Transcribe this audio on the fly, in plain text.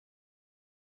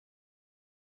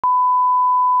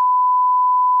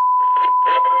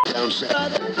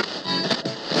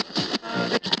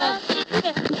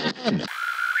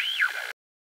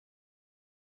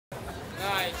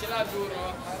Dai, ce l'ha duro.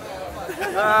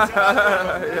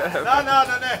 No,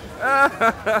 non è.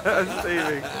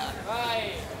 Stevie. Vai.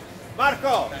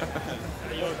 Marco!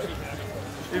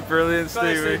 You're brilliant,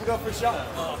 Stevie. Go for a shot.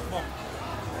 No.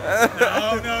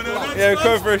 Yeah,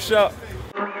 go for a shot.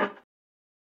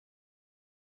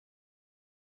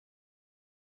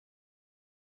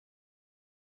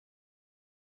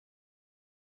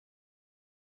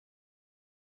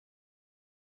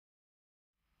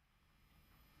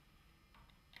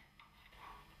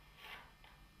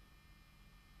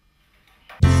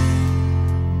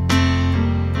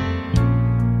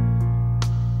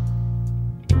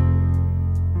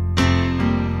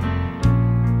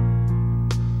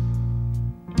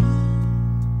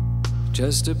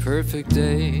 Just a perfect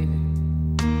day.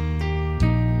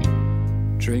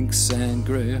 Drink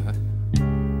sangria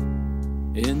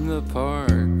in the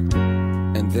park.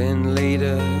 And then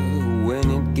later, when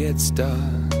it gets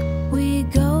dark, we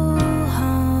go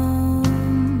home.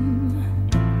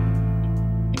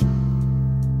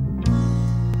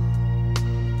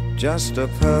 just a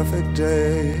perfect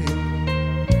day.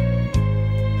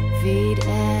 Feed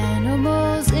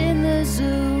animals in the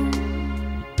zoo.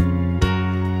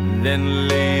 Then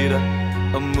later,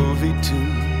 a movie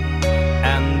too,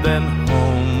 and then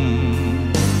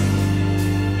home.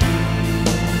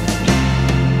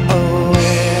 Oh,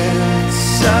 it's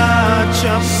such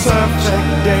a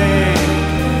perfect day.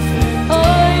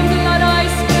 I'm glad I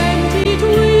spent it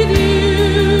with you.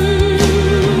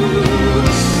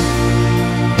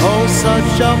 Oh,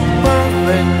 such a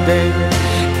perfect day.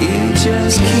 You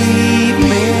just keep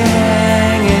me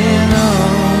hanging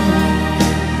on.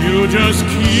 You just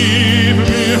keep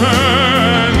me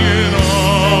hanging on.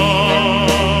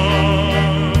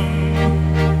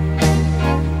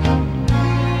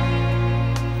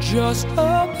 Just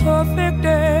a perfect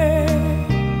day.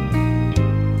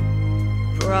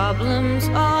 Problems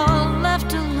all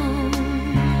left alone.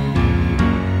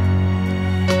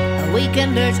 A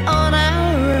weekenders on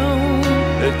our own.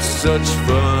 It's such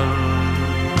fun.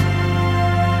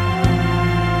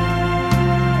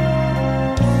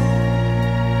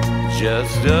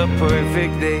 Just a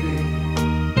perfect day.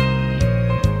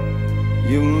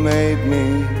 You made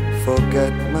me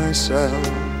forget myself.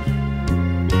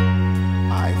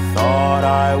 I thought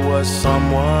I was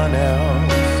someone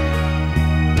else,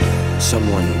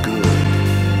 someone good.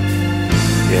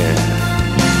 Yeah.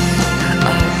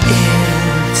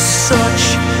 It's such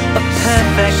a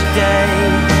perfect day.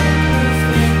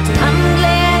 I'm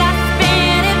glad I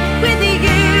spent it with you.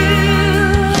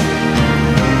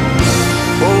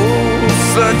 Oh,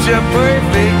 such a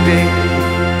perfect day.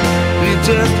 You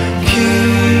just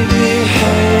keep me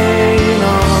hanging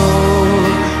on.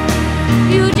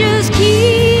 You just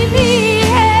keep me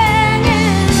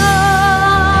hanging on.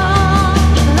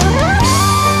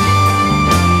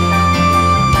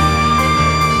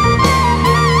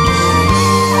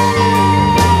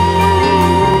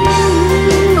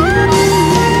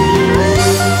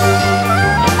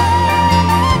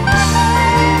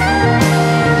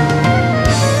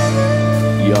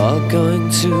 You're going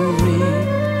to reap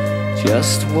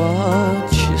just what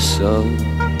you sow.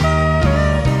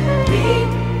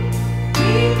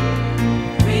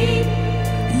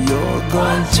 You're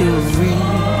going to reap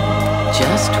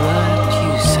just what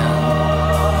you sow.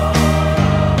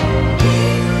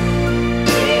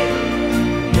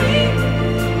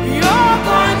 You're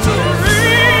going to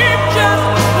reap just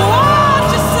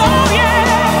what you sow, yeah.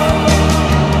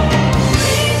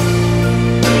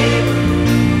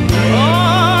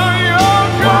 Oh, you're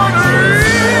going to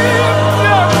reap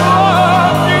just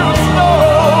what you sow.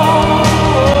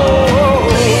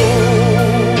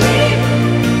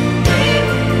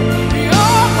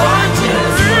 You're going to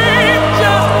reap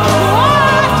just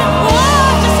what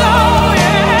you sow,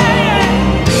 yeah.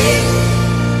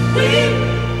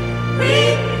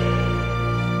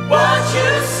 What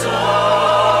you sow.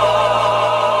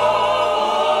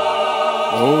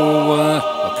 Oh, what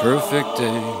a perfect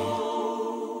day.